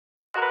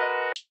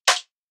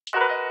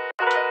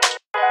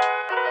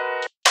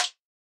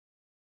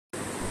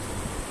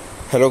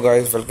Hello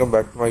guys, welcome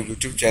back to my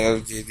YouTube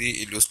channel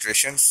JD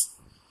Illustrations.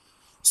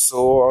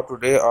 So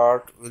today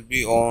art will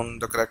be on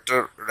the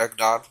character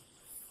Ragnar.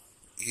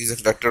 He is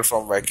a character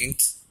from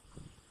Vikings.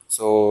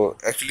 So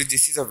actually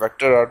this is a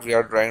vector art we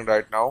are drawing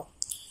right now,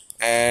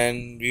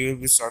 and we will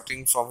be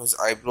starting from his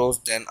eyebrows,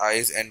 then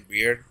eyes and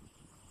beard.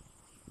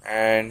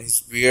 And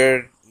his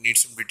beard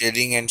needs some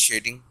detailing and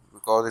shading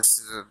because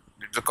it's a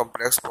little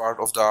complex part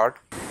of the art.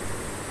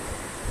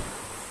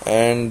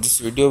 And this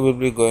video will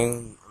be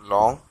going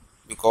long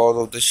because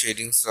of the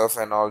shading stuff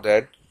and all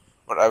that,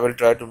 but I will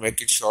try to make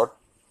it short,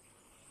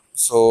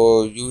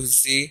 so you will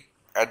see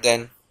at the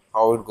end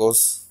how it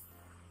goes.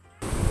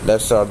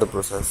 Let's start the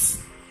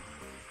process.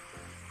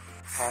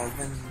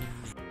 Heaven